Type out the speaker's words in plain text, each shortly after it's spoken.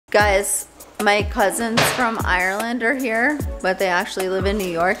Guys, my cousins from Ireland are here, but they actually live in New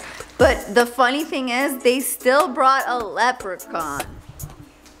York. But the funny thing is, they still brought a leprechaun.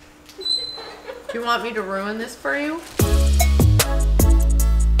 Do you want me to ruin this for you?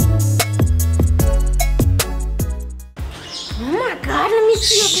 Oh my God, let me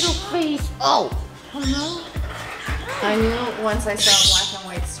see your little face. Oh no. I knew once I saw black and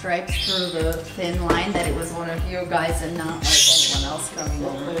white stripes through the thin line that it was one of you guys and not like anyone else coming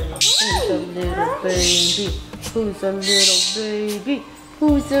over. Who's a little baby? Who's a little baby?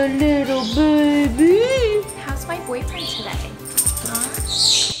 Who's a little baby? How's my boyfriend today? I'm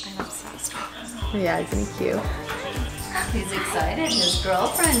obsessed with him. Yeah, isn't he cute? He's excited. His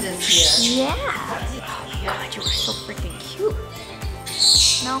girlfriend is here. Yeah. Oh God, you are so freaking cute.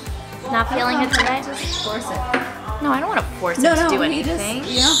 No, not feeling it today. Just force it. No, I don't want to force him to do anything.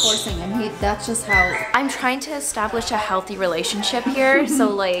 You're not forcing him. That's just how. I'm trying to establish a healthy relationship here, so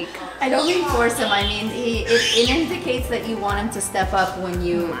like. I don't mean force him. I mean it indicates that you want him to step up when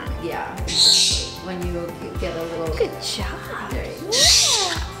you, yeah, exactly. When you get a little. Good job. There you go.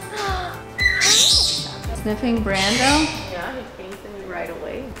 Sniffing Brando? Yeah, he came to me right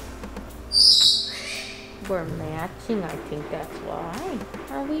away. We're matching, I think that's why.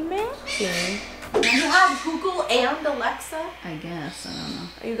 Are we matching? You have Google and Alexa? I guess. I don't know.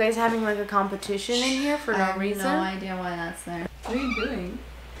 Are you guys having like a competition in here for no reason? I have no idea why that's there. What are you doing?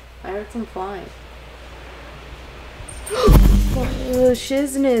 I heard some flying. Oh,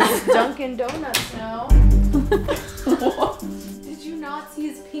 shizness. Dunkin' Donuts now. Did you not see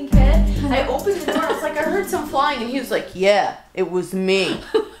his pink head? I opened the door, I was like, I heard some flying, and he was like, yeah, it was me.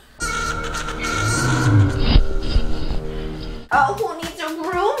 Oh, who needs a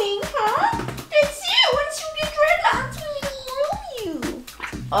grooming, huh? It's you! Once you get dreadlocks, we need to groom you.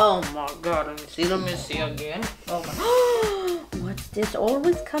 Oh my God, let me see again. Oh my. What's this?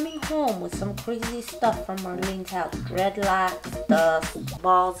 Always coming home with some crazy stuff from Marlene's house. Dreadlocks, stuff,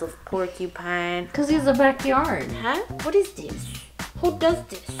 balls of porcupine. Because he's a backyard. Huh? What is this? Who does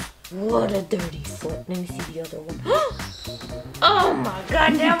this? What a dirty foot. Let me see the other one. Oh my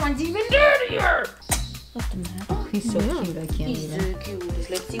God, that one's even dirtier. What's the matter? Oh, he's so cute. I can't He's so cute.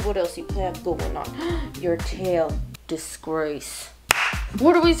 Let's see what else you have going on. Your tail. Disgrace.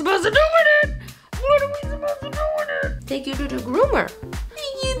 What are we supposed to do with it? What are we supposed to do with it? Take you to the groomer.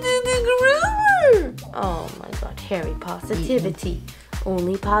 Take you to the groomer. Oh my God, hairy positivity.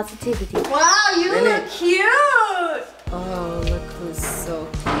 Only positivity. Wow, you look cute! Oh, look who's So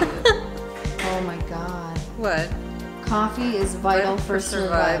cute. Oh my God. What? Coffee is vital for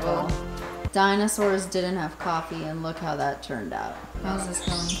survival. Dinosaurs didn't have coffee, and look how that turned out. How's this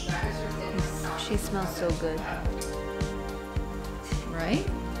going? She smells so good. Right?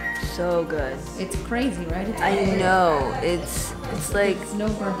 So good. It's crazy, right? It's I know. It's like There's no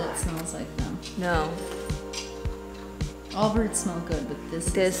bird that smells like them. no. All birds smell good, but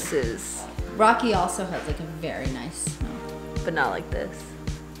this is Rocky also has like a very nice smell. but not like this.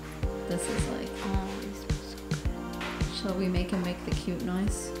 This is like. Oh, it smells so good. Shall we make him make the cute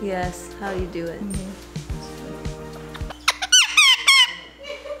noise? Yes, how you do it.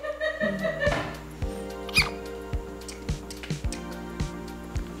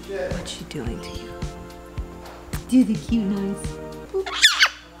 What's she doing to you? Do the cute noise.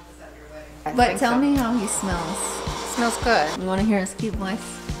 But tell me how he smells. Smells good. You want to hear his cute voice?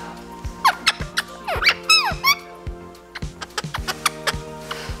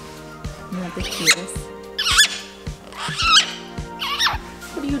 Not the cutest.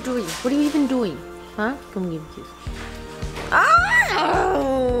 What are you doing? What are you even doing? Huh? Come give me a kiss.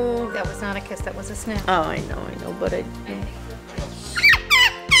 Oh! That was not a kiss, that was a sniff. Oh, I know, but I...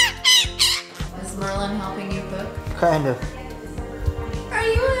 Is Merlin helping you cook? Kind of. Are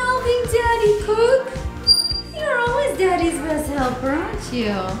you helping Daddy cook? You're always Daddy's best helper, aren't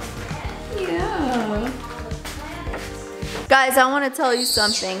you? Yeah. Guys, I want to tell you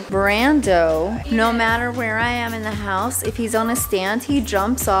something. Brando, no matter where I am in the house, if he's on a stand, he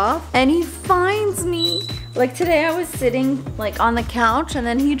jumps off and he finds me. Like today I was sitting like on the couch and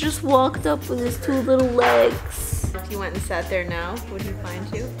then he just walked up with his two little legs. If you went and sat there now, would he find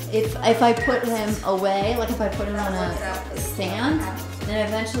you? If I put him away, like if I put him on a stand, then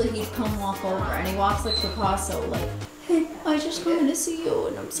eventually he'd come walk over and he walks like Picasso, like, hey, I just wanted to see you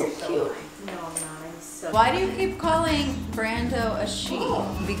and I'm so cute. Why do you keep calling Brando a she?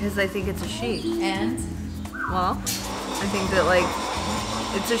 Because I think it's a she. And? Well, I think that like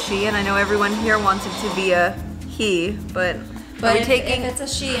it's a she, and I know everyone here wants it to be a he, but if it's a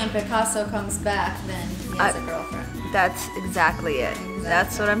she and Picasso comes back, then he has a girlfriend. That's exactly it.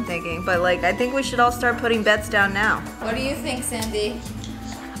 That's what I'm thinking. But like, I think we should all start putting bets down now. What do you think, Cindy?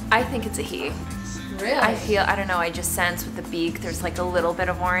 I think it's a he. Really? I don't know, I just sense with the beak there's like a little bit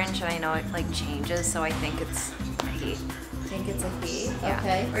of orange, and I know it like changes, so I think it's a he. think it's a he. Yeah.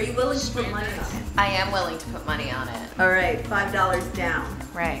 Okay. Are you willing to put money on it? I am willing to put money on it. All right, $5 down.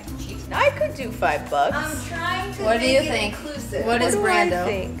 Right. I could do $5. I'm trying to What do you make it think? inclusive. What is What do I Brando?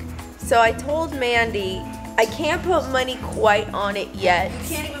 think? So I told Mandy I can't put money quite on it yet.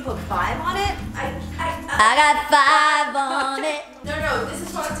 You can't even put 5 on it? I got 5 on it. No, this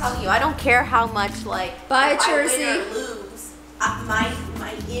is what I'm telling you. I don't care how much, like, Bye, if I win Jersey. or lose.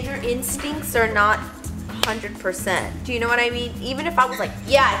 My inner instincts are not 100%. Do you know what I mean? Even if I was like,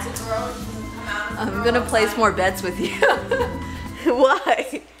 yeah, it's a girl, and she can come out. I'm gonna place more bets with you.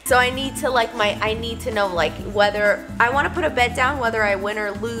 Why? So I need to I need to know like whether I want to put a bet down whether I win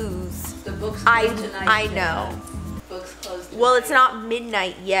or lose. The book's I closed tonight. know. Book's closed tonight. Well, it's not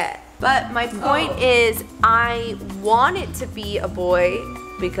midnight yet. But my point is I want it to be a boy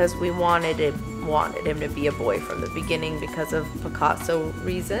because we wanted him to be a boy from the beginning because of Picasso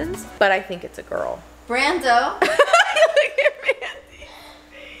reasons. But I think it's a girl. Brando.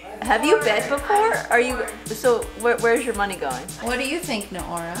 Have you bet before? Are you? So where's your money going? What do you think,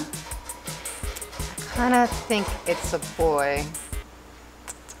 Noora? Kind of think it's a boy.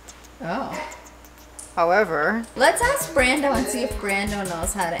 Oh. However, Let's ask Brando and see if Brando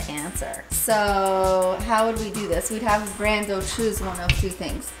knows how to answer. So, how would we do this? We'd have Brando choose one of 2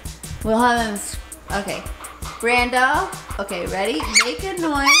 things. We'll have him, okay. Brando, okay, ready? Make a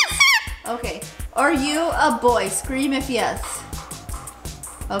noise. Okay. Are you a boy? Scream if yes.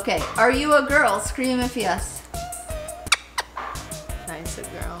 Okay. Are you a girl? Scream if yes. Nice, a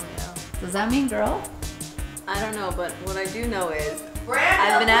girl, yeah. Does that mean girl? I don't know, but what I do know is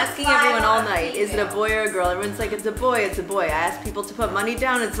I've been asking everyone all night, is it a boy or a girl? Everyone's like, it's a boy, it's a boy. I ask people to put money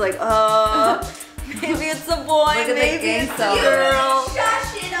down, it's like, maybe it's a boy, Look at the maybe it's a gang girl.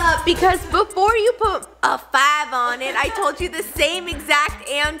 Shush it up because before you put a 5 on it, I told you the same exact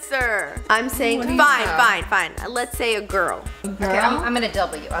answer. I'm saying fine. Let's say a girl. okay, I'm gonna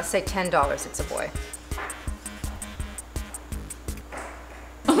double you. I'll say $10. It's a boy.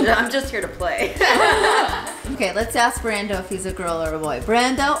 I'm just here to play. Okay, let's ask Brando if he's a girl or a boy.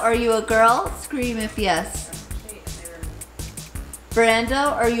 Brando, are you a girl? Scream if yes.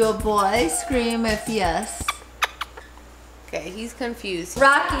 Brando, are you a boy? Scream if yes. Okay, he's confused.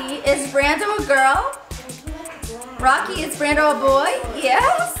 Rocky, is Brando a girl? Rocky, is Brando a boy?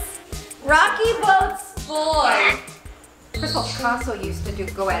 Yes. Rocky votes boy. First of all, Picasso used to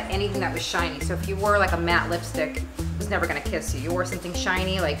go at anything that was shiny. So if you wore like a matte lipstick, it was never gonna kiss you. You wore something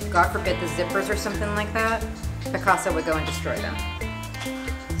shiny, like God forbid the zippers or something like that, Picasso would go and destroy them.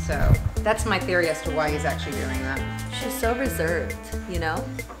 So that's my theory as to why he's actually doing that. She's so reserved, you know?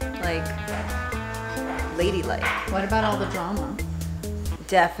 Like, ladylike. What about all the drama?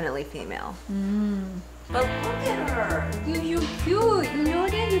 Definitely female. But look at her. You're cute. You know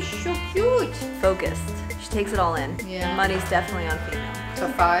that? You're so cute. Focused. She takes it all in. Yeah. Money's definitely on female. So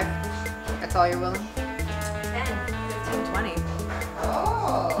 5. That's all you're willing? 10, 15, 20.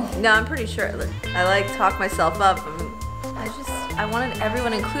 Oh. No, I'm pretty sure. I like talk myself up. I wanted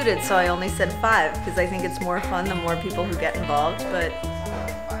everyone included, so I only said 5 because I think it's more fun the more people who get involved. But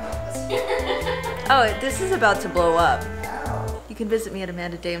oh, this is about to blow up. You can visit me at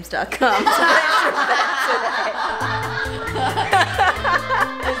amandadames.com.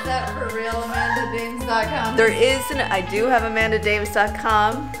 Is that for real, AmandaDames.com? There is I do have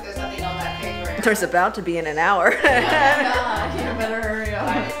amandadames.com. There's nothing on that paper. There's about to be in an hour. God, you better hurry up.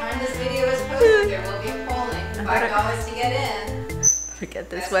 By the time this video is posted, there will be a polling. $5 to get in. Get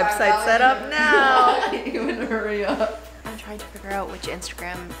this That's website $5 set up now. You better hurry up. I'm trying to figure out which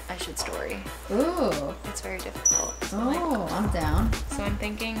Instagram I should story. Ooh. It's very difficult. Oh, I'm down. So I'm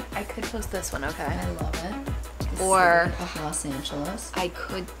thinking I could post this one, okay? I love it. The Or- city of Los Angeles. I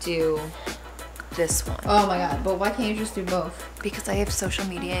could do this one. Oh my god, but why can't you just do both? Because I have social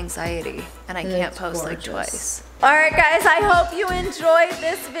media anxiety and I It's can't post like gorgeous. twice. Alright guys, I hope you enjoyed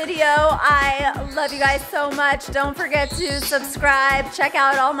this video. I love you guys so much. Don't forget to subscribe, check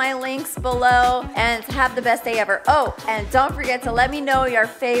out all my links below, and have the best day ever. Oh, and don't forget to let me know your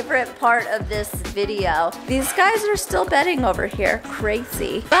favorite part of this video. These guys are still betting over here.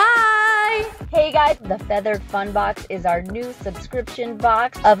 Crazy. Bye! Hey guys, the Feathered Fun Box is our new subscription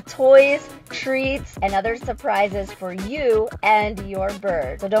box of toys, treats, and other surprises for you and your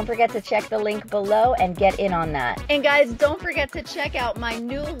bird. So don't forget to check the link below and get in on that. And guys, don't forget to check out my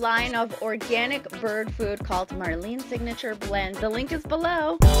new line of organic bird food called MARLENE Signature Blend. The link is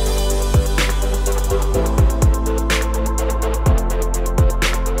below.